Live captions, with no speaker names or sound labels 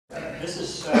This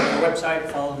is our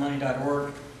website,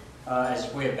 followthemoney.org.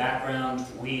 As a way of background,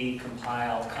 we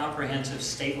compile comprehensive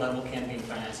state-level campaign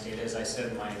finance data. As I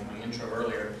said in my intro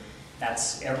earlier,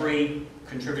 that's every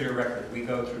contributor record. We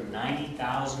go through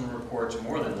 90,000 reports,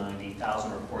 more than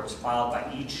 90,000 reports filed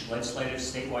by each legislative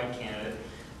statewide candidate,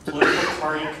 political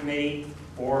party committee,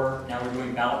 or now we're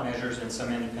doing ballot measures and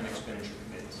some independent expenditure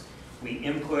committees. We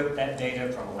input that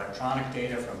data from electronic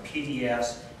data, from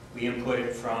PDFs. We input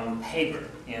it from paper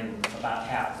in about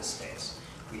half the states.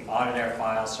 We audit our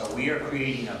files, so we are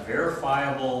creating a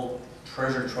verifiable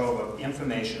treasure trove of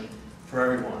information for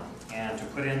everyone. And to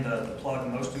put in the plug,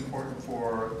 most important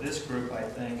for this group, I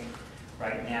think,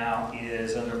 right now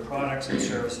is under products and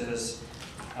services.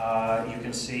 You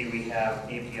can see we have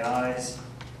APIs,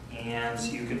 and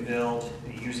you can build,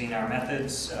 using our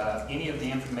methods, any of the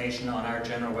information on our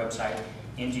general website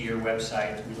into your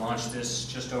website. We launched this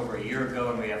just over a year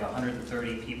ago, and we have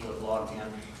 130 people have logged in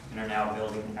and are now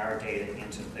building our data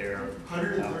into their...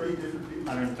 130 different people?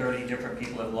 130 different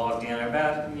people have logged in.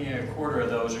 About a quarter of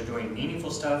those are doing meaningful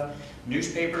stuff.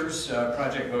 Newspapers,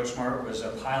 Project VoteSmart was a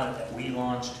pilot that we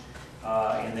launched,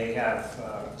 and they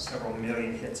have several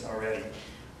million hits already.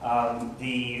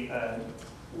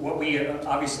 What we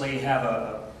obviously have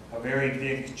a very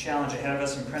big challenge ahead of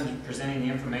us in presenting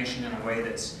the information in a way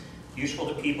that's useful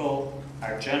to people.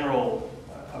 Our general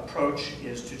approach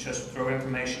is to just throw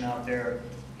information out there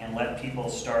and let people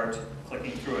start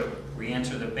clicking through it. We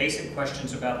answer the basic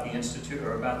questions about the institute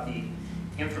or about the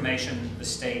information, the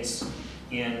states,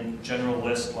 in general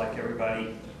list like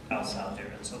everybody else out there.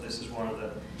 And so this is one of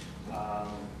the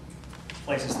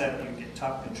places that you get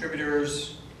top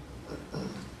contributors.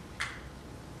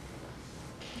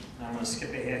 Now I'm going to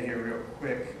skip ahead here real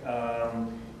quick.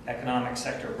 Economic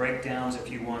sector breakdowns, if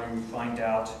you want to find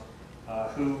out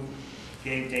who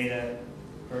gave data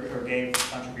or gave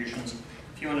contributions.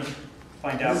 If you want to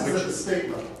find out which... This is at the state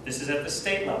level. This is at the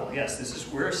state level, yes.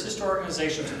 We're a sister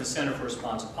organization to the Center for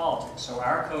Responsive Politics, so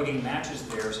our coding matches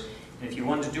theirs. And if you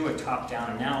want to do a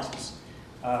top-down analysis,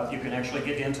 you can actually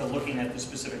get into looking at the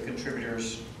specific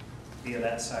contributors via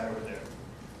that side over there.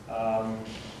 I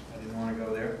didn't want to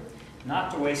go there.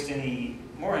 Not to waste any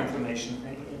more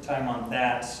information, time on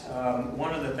that,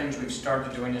 one of the things we've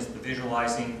started doing is the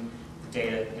visualizing the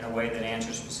data in a way that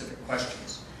answers specific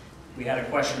questions. We had a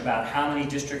question about how many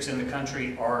districts in the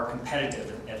country are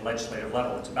competitive at legislative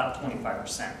level. It's about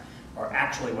 25%, or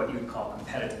actually what you would call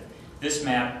competitive. This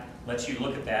map lets you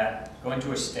look at that, go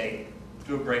into a state,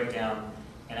 do a breakdown,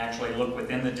 and actually look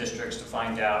within the districts to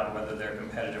find out whether they're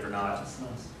competitive or not.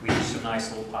 We do some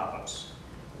nice little pop-ups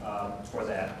for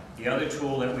that. The other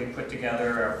tool that we put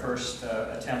together, our first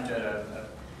attempt at a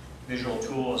visual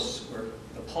tool, is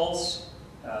the pulse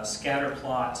scatter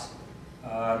plot.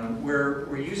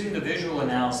 We're using the visual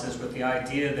analysis with the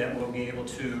idea that we'll be able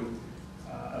to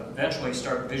eventually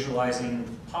start visualizing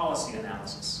policy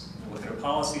analysis. We'll look at a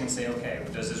policy and say, okay,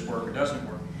 does this work or doesn't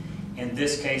work? In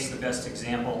this case, the best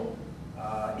example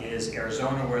is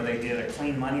Arizona, where they did a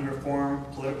clean money reform,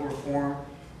 political reform.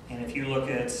 And if you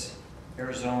look at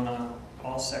Arizona,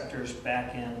 all sectors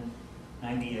back in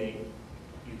 '98,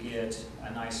 you get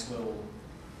a nice little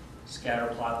scatter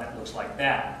plot that looks like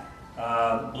that.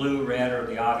 Blue, red are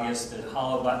the obvious. The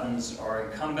hollow buttons are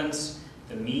incumbents.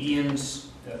 The medians,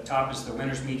 the top is the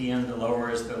winner's median, the lower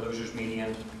is the loser's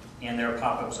median, and there are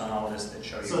pop-ups on all of this that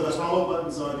show you. So the hollow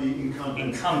buttons are the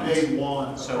incumbents. They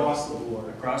won across the board.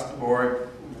 Across the board,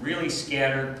 really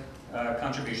scattered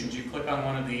contributions. You click on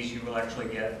one of these, you will actually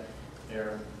get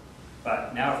there.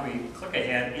 But now if we click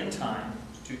ahead in time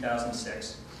to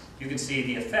 2006, you can see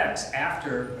the effects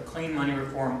after a clean money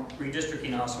reform,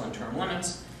 redistricting also in term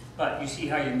limits, but you see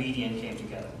how your median came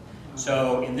together.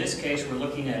 So in this case, we're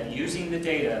looking at using the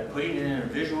data, putting it in a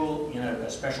visual, in a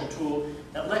special tool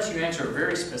that lets you answer a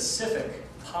very specific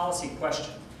policy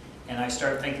question. And I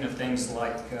start thinking of things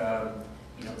like,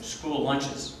 school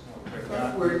lunches.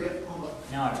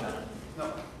 Now I've done it. No,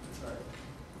 that's right.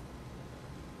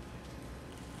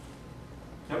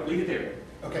 No, leave it there.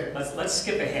 Okay. Let's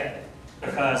skip ahead,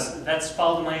 because that's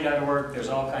followthemoney.org. There's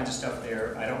all kinds of stuff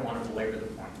there. I don't want to belabor the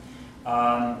point.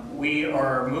 We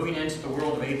are moving into the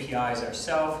world of APIs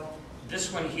ourselves.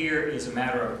 This one here is a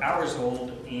matter of hours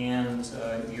old, and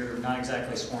you're not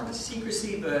exactly sworn to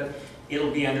secrecy, but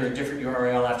it'll be under a different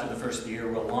URL after the first of the year.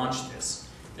 We'll launch this.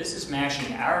 This is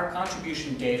mashing our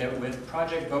contribution data with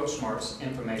Project VoteSmart's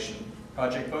information.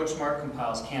 Project VoteSmart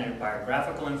compiles candidate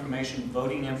biographical information,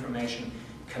 voting information,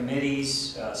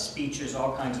 committees, speeches,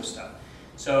 all kinds of stuff.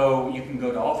 So you can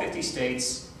go to all 50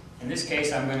 states. In this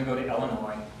case, I'm going to go to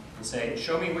Illinois and say,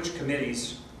 show me which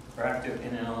committees are active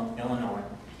in Illinois.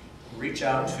 Reach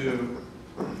out to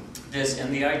this,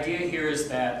 and the idea here is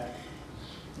that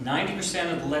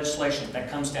 90% of the legislation that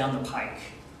comes down the pike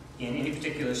in any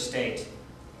particular state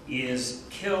is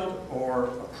killed or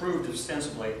approved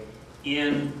ostensibly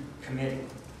in committee.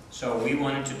 So we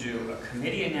wanted to do a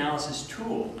committee analysis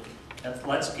tool that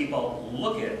lets people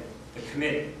look at the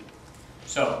committee.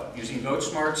 So using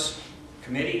VoteSmart's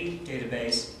committee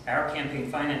database, our campaign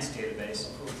finance database,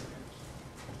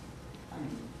 I'm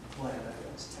glad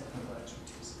I was technical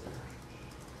expertise there.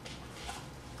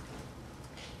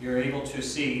 You're able to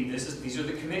see, these are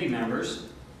the committee members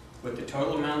with the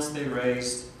total amounts they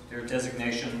raised, their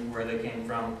designation, where they came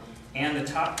from, and the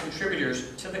top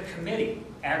contributors to the committee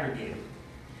aggregated.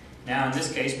 Now in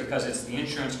this case, because it's the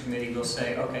insurance committee, we'll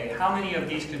say, okay, how many of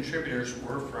these contributors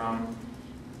were from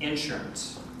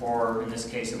insurance, or in this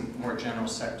case, a more general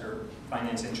sector,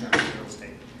 finance, insurance, and real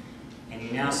estate. And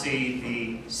you now see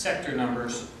the sector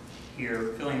numbers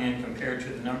here filling in compared to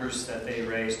the numbers that they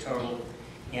raised total,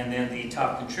 and then the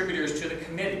top contributors to the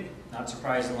committee. Not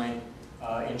surprisingly,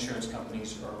 insurance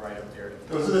companies are right up there.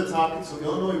 Those are the top, so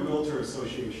Illinois Realtor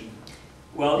Association.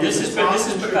 Well, this is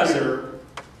because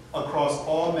across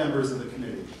all members of the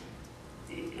committee.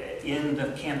 In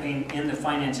the campaign, in the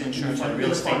finance, insurance, and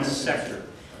real estate sector.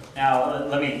 Now,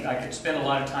 I could spend a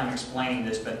lot of time explaining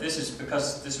this, but this is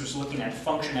because this was looking at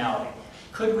functionality.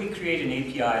 Could we create an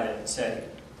API that said,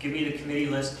 give me the committee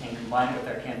list and combine it with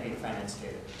our campaign finance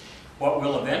data? What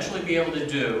we'll eventually be able to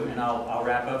do, and I'll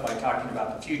wrap up by talking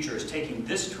about the future, is taking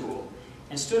this tool,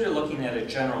 instead of looking at a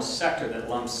general sector that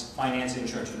lumps finance,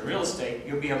 insurance, and real estate,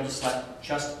 you'll be able to select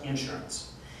just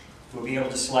insurance. We'll be able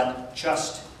to select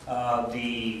just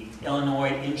the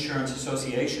Illinois Insurance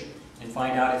Association and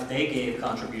find out if they gave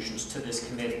contributions to this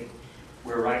committee.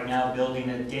 We're right now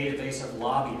building a database of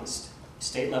lobbyists,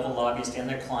 state-level lobbyists and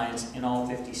their clients in all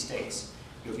 50 states.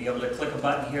 You'll be able to click a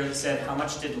button here that said, how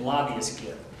much did lobbyists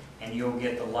give? And you'll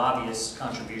get the lobbyists'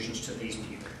 contributions to these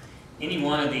people. Any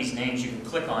one of these names you can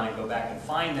click on and go back and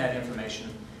find that information,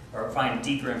 or find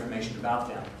deeper information about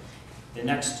them. The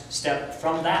next step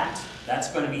from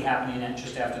that's going to be happening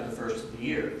just after the first of the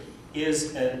year,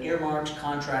 is an earmarked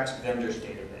contracts vendors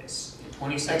database.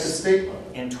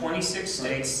 In 26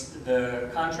 states, the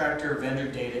contractor vendor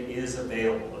data is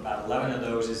available. About 11 of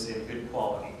those is in good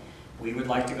quality. We would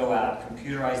like to go out,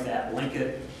 computerize that, link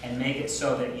it, and make it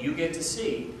so that you get to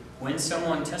see when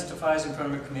someone testifies in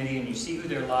front of a committee and you see who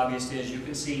their lobbyist is, you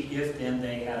can see if then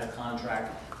they had a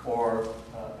contract or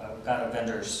got a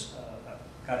vendor's,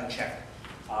 got a check.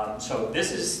 So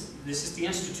this is the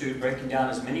Institute breaking down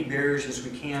as many barriers as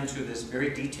we can to this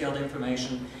very detailed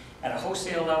information. At a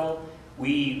wholesale level,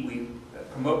 we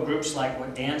promote groups like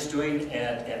what Dan's doing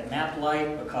at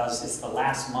MapLight, because it's the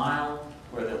last mile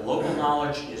where the local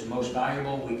knowledge is most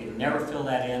valuable. We can never fill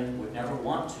that in, would never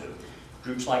want to.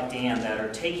 Groups like Dan that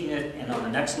are taking it, and on the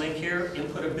next link here,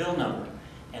 input a bill number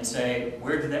and say,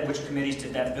 which committees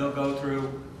did that bill go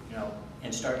through,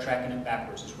 and start tracking it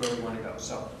backwards is where we want to go.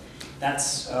 So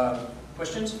that's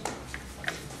questions?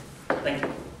 Thank you.